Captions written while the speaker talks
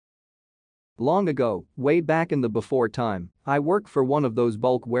Long ago, way back in the before time, I worked for one of those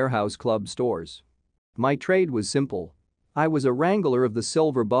bulk warehouse club stores. My trade was simple. I was a wrangler of the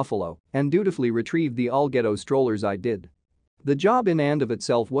Silver Buffalo and dutifully retrieved the all ghetto strollers I did. The job in and of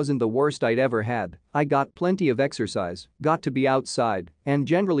itself wasn't the worst I'd ever had. I got plenty of exercise, got to be outside, and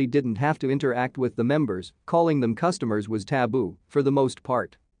generally didn't have to interact with the members. Calling them customers was taboo, for the most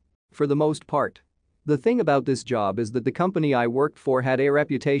part. For the most part. The thing about this job is that the company I worked for had a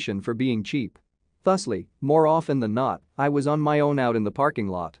reputation for being cheap. Thusly, more often than not, I was on my own out in the parking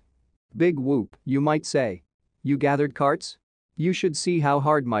lot. Big whoop, you might say. You gathered carts? You should see how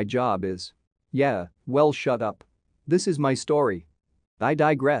hard my job is. Yeah, well, shut up. This is my story. I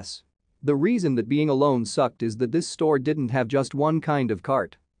digress. The reason that being alone sucked is that this store didn't have just one kind of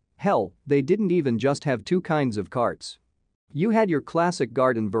cart. Hell, they didn't even just have two kinds of carts. You had your classic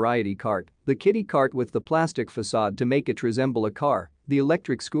garden variety cart, the kiddie cart with the plastic facade to make it resemble a car, the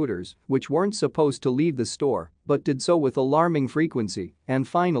electric scooters, which weren't supposed to leave the store but did so with alarming frequency, and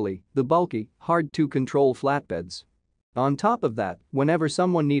finally, the bulky, hard-to-control flatbeds. On top of that, whenever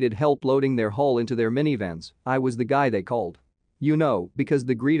someone needed help loading their haul into their minivans, I was the guy they called. You know, because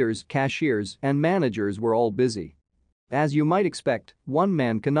the greeters, cashiers, and managers were all busy. As you might expect, one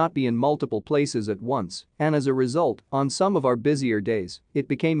man cannot be in multiple places at once, and as a result, on some of our busier days, it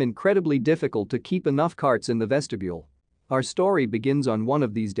became incredibly difficult to keep enough carts in the vestibule. Our story begins on one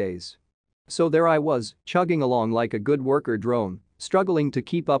of these days. So there I was, chugging along like a good worker drone, struggling to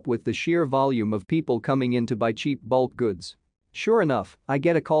keep up with the sheer volume of people coming in to buy cheap bulk goods. Sure enough, I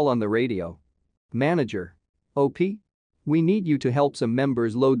get a call on the radio. Manager. OP? We need you to help some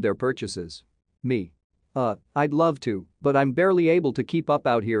members load their purchases. Me. I'd love to, but I'm barely able to keep up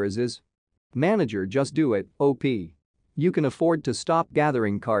out here as is. Manager, just do it, OP. You can afford to stop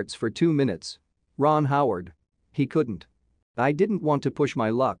gathering carts for 2 minutes. Ron Howard. He couldn't. I didn't want to push my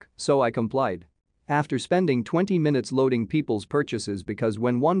luck, so I complied. After spending 20 minutes loading people's purchases because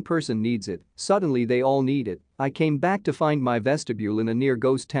when one person needs it, suddenly they all need it, I came back to find my vestibule in a near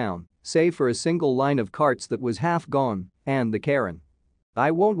ghost town, save for a single line of carts that was half gone, and the Karen.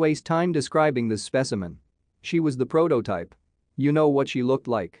 I won't waste time describing this specimen. She was the prototype. You know what she looked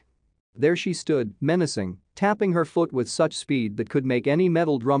like. There she stood, menacing, tapping her foot with such speed that could make any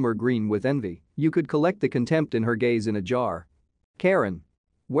metal drummer green with envy. You could collect the contempt in her gaze in a jar. Karen.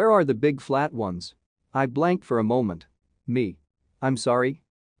 Where are the big flat ones? I blanked for a moment. Me. I'm sorry?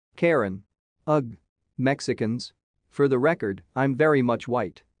 Karen. Ugh. Mexicans? For the record, I'm very much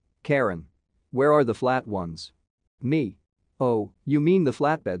white. Karen. Where are the flat ones? Me. Oh, you mean the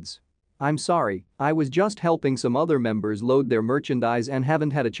flatbeds? I'm sorry, I was just helping some other members load their merchandise and haven't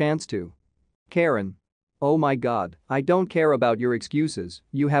had a chance to. Karen. Oh my god, I don't care about your excuses,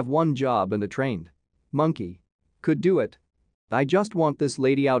 you have one job and a trained monkey could do it. I just want this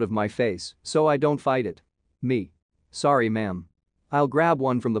lady out of my face so I don't fight it. Me. Sorry ma'am. I'll grab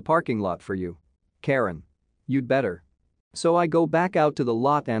one from the parking lot for you. Karen. You'd better. So I go back out to the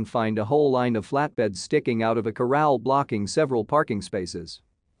lot and find a whole line of flatbeds sticking out of a corral blocking several parking spaces.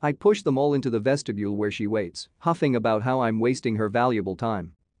 I push them all into the vestibule where she waits, huffing about how I'm wasting her valuable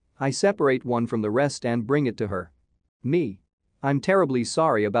time. I separate one from the rest and bring it to her. Me. I'm terribly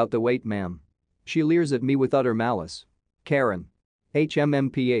sorry about the wait ma'am. She leers at me with utter malice. Karen.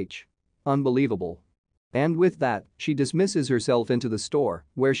 HMMPH. Unbelievable. And with that, she dismisses herself into the store,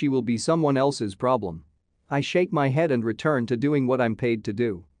 where she will be someone else's problem. I shake my head and return to doing what I'm paid to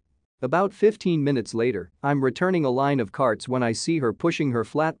do. About 15 minutes later, I'm returning a line of carts when I see her pushing her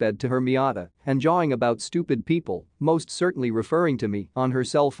flatbed to her Miata and jawing about stupid people, most certainly referring to me, on her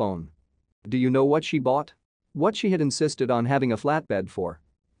cell phone. Do you know what she bought? What she had insisted on having a flatbed for?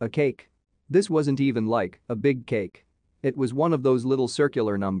 A cake. This wasn't even like a big cake. It was one of those little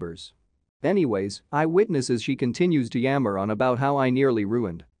circular numbers. Anyways, I witness as she continues to yammer on about how I nearly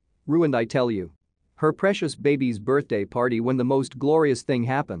ruined, I tell you, her precious baby's birthday party when the most glorious thing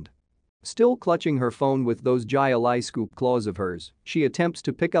happened. Still clutching her phone with those giant scoop claws of hers, she attempts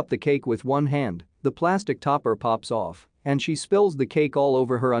to pick up the cake with one hand, the plastic topper pops off, and she spills the cake all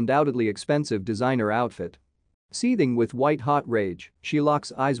over her undoubtedly expensive designer outfit. Seething with white-hot rage, she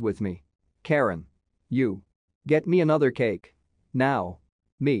locks eyes with me. Karen. You. Get me another cake. Now.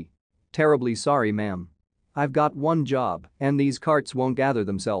 Me. Terribly sorry ma'am. I've got one job, and these carts won't gather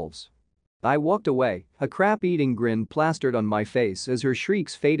themselves. I walked away, a crap-eating grin plastered on my face as her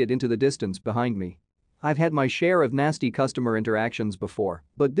shrieks faded into the distance behind me. I've had my share of nasty customer interactions before,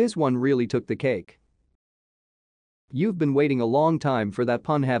 but this one really took the cake. You've been waiting a long time for that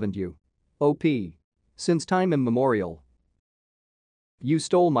pun, haven't you? OP. Since time immemorial. You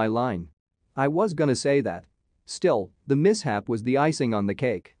stole my line. I was gonna say that. Still, the mishap was the icing on the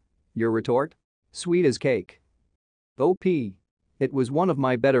cake. Your retort? Sweet as cake. OP. It was one of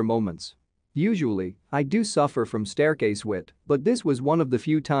my better moments. Usually, I do suffer from staircase wit, but this was one of the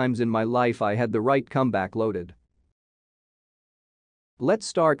few times in my life I had the right comeback loaded. Let's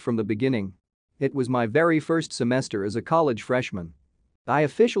start from the beginning. It was my very first semester as a college freshman. I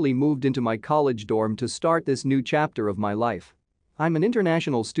officially moved into my college dorm to start this new chapter of my life. I'm an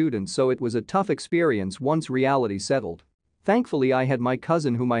international student, so it was a tough experience once reality settled. Thankfully, I had my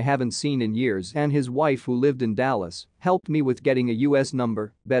cousin whom I haven't seen in years and his wife who lived in Dallas helped me with getting a US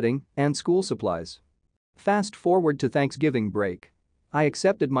number, bedding, and school supplies. Fast forward to Thanksgiving break. I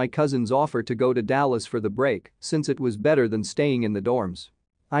accepted my cousin's offer to go to Dallas for the break since it was better than staying in the dorms.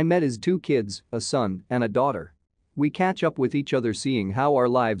 I met his 2 kids, a son and a daughter. We catch up with each other seeing how our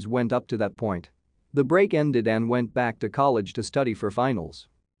lives went up to that point. The break ended and went back to college to study for finals.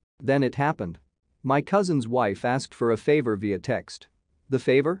 Then it happened. My cousin's wife asked for a favor via text. The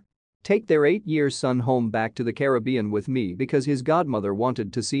favor? Take their 8-year son home back to the Caribbean with me because his godmother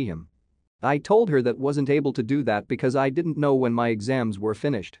wanted to see him. I told her that wasn't able to do that because I didn't know when my exams were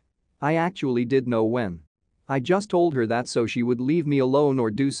finished. I actually did know when. I just told her that so she would leave me alone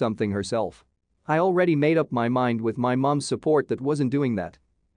or do something herself. I already made up my mind with my mom's support that wasn't doing that.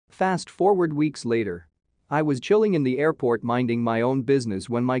 Fast forward weeks later. I was chilling in the airport minding my own business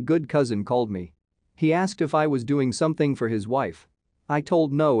when my good cousin called me. He asked if I was doing something for his wife. I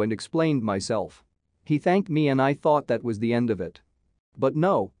told no and explained myself. He thanked me and I thought that was the end of it. But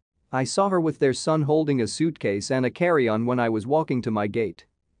no. I saw her with their son holding a suitcase and a carry-on when I was walking to my gate.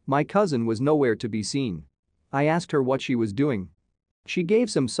 My cousin was nowhere to be seen. I asked her what she was doing. She gave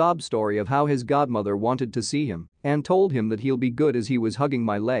some sob story of how his godmother wanted to see him and told him that he'll be good as he was hugging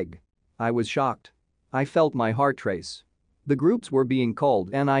my leg. I was shocked. I felt my heart race. The groups were being called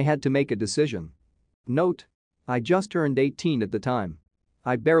and I had to make a decision. Note: I just turned 18 at the time.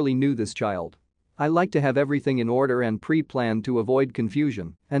 I barely knew this child. I like to have everything in order and pre-planned to avoid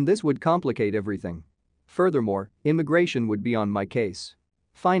confusion, and this would complicate everything. Furthermore, immigration would be on my case.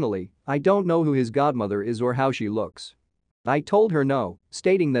 Finally, I don't know who his godmother is or how she looks. I told her no,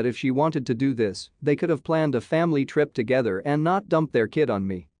 stating that if she wanted to do this, they could have planned a family trip together and not dump their kid on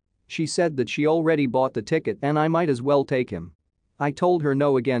me. She said that she already bought the ticket and I might as well take him. I told her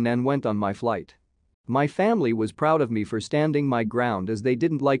no again and went on my flight. My family was proud of me for standing my ground as they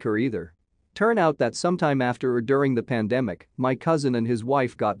didn't like her either. Turn out that sometime after or during the pandemic, my cousin and his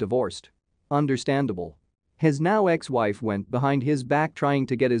wife got divorced. Understandable. His now ex-wife went behind his back trying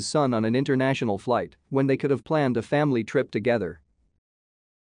to get his son on an international flight when they could have planned a family trip together.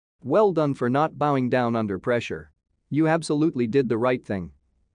 Well done for not bowing down under pressure. You absolutely did the right thing.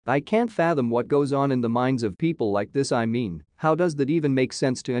 I can't fathom what goes on in the minds of people like this. I mean, how does that even make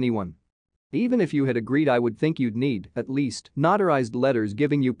sense to anyone? Even if you had agreed, I would think you'd need, at least, notarized letters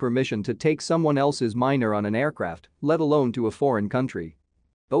giving you permission to take someone else's minor on an aircraft, let alone to a foreign country.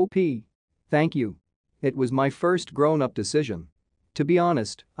 OP. Thank you. It was my first grown-up decision. To be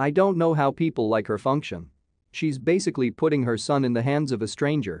honest, I don't know how people like her function. She's basically putting her son in the hands of a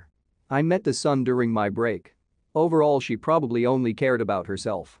stranger. I met the son during my break. Overall, she probably only cared about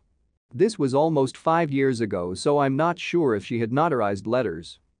herself. This was almost 5 years ago, so I'm not sure if she had notarized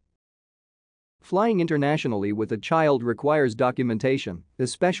letters. Flying internationally with a child requires documentation,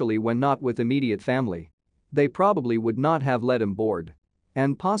 especially when not with immediate family. They probably would not have let him board.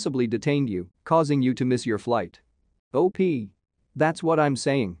 And possibly detained you, causing you to miss your flight. OP. That's what I'm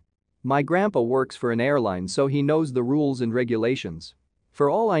saying. My grandpa works for an airline, so he knows the rules and regulations. For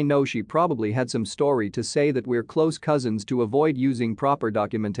all I know, she probably had some story to say that we're close cousins to avoid using proper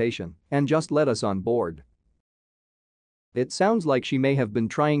documentation and just let us on board. It sounds like she may have been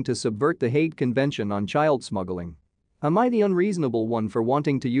trying to subvert the Hague Convention on child smuggling. Am I the unreasonable one for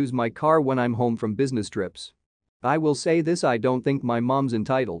wanting to use my car when I'm home from business trips? I will say this: I don't think my mom's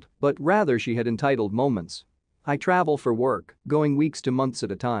entitled, but rather she had entitled moments. I travel for work, going weeks to months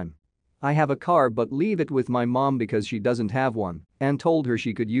at a time. I have a car but leave it with my mom because she doesn't have one and told her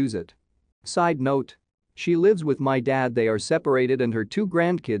she could use it. Side note: she lives with my dad, they are separated, and her 2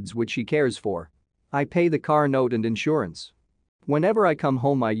 grandkids which she cares for. I pay the car note and insurance. Whenever I come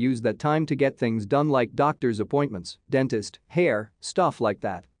home, I use that time to get things done like doctor's appointments, dentist, hair, stuff like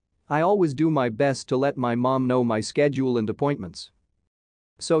that. I always do my best to let my mom know my schedule and appointments.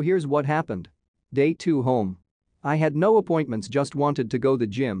 So here's what happened. Day 2 home. I had no appointments, just wanted to go to the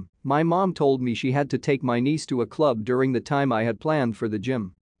gym. My mom told me she had to take my niece to a club during the time I had planned for the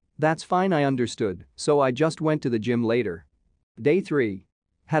gym. That's fine, I understood, so I just went to the gym later. Day 3.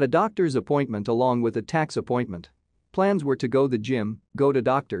 Had a doctor's appointment along with a tax appointment. Plans were to go to the gym, go to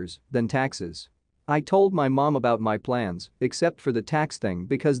doctors, then taxes. I told my mom about my plans, except for the tax thing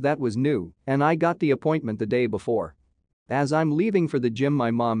because that was new and I got the appointment the day before. As I'm leaving for the gym, my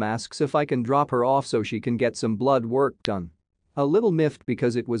mom asks if I can drop her off so she can get some blood work done. A little miffed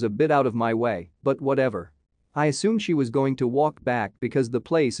because it was a bit out of my way, but whatever. I assumed she was going to walk back because the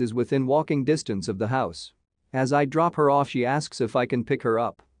place is within walking distance of the house. As I drop her off, she asks if I can pick her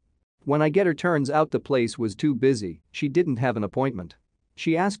up. When I get her, turns out the place was too busy, she didn't have an appointment.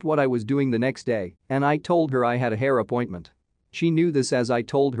 She asked what I was doing the next day, and I told her I had a hair appointment. She knew this as I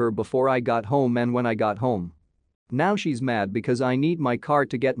told her before I got home and when I got home. Now she's mad because I need my car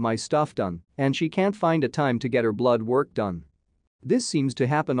to get my stuff done, and she can't find a time to get her blood work done. This seems to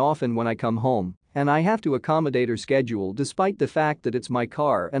happen often when I come home, and I have to accommodate her schedule despite the fact that it's my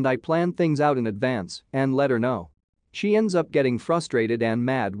car and I plan things out in advance and let her know. She ends up getting frustrated and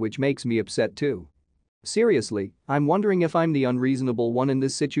mad, which makes me upset too. Seriously, I'm wondering if I'm the unreasonable one in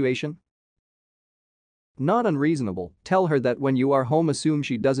this situation? Not unreasonable, tell her that when you are home assume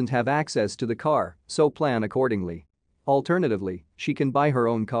she doesn't have access to the car, so plan accordingly. Alternatively, she can buy her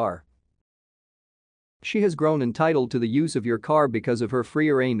own car. She has grown entitled to the use of your car because of her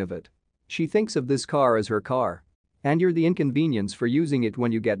free reign of it. She thinks of this car as her car. And you're the inconvenience for using it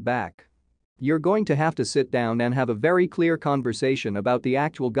when you get back. You're going to have to sit down and have a very clear conversation about the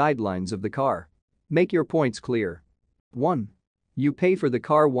actual guidelines of the car. Make your points clear. 1. You pay for the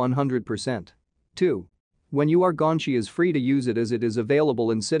car 100%. 2. When you are gone, she is free to use it as it is available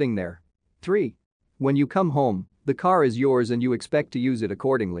and sitting there. 3. When you come home, the car is yours and you expect to use it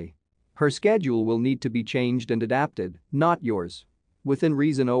accordingly. Her schedule will need to be changed and adapted, not yours. Within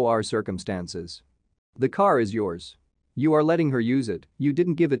reason or circumstances. The car is yours. You are letting her use it, you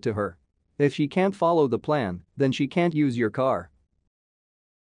didn't give it to her. If she can't follow the plan, then she can't use your car.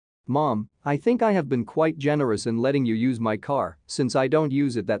 Mom, I think I have been quite generous in letting you use my car since I don't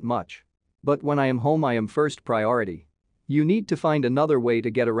use it that much. But when I am home, I am first priority. You need to find another way to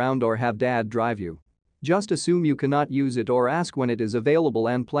get around or have Dad drive you. Just assume you cannot use it or ask when it is available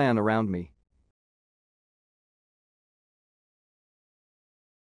and plan around me.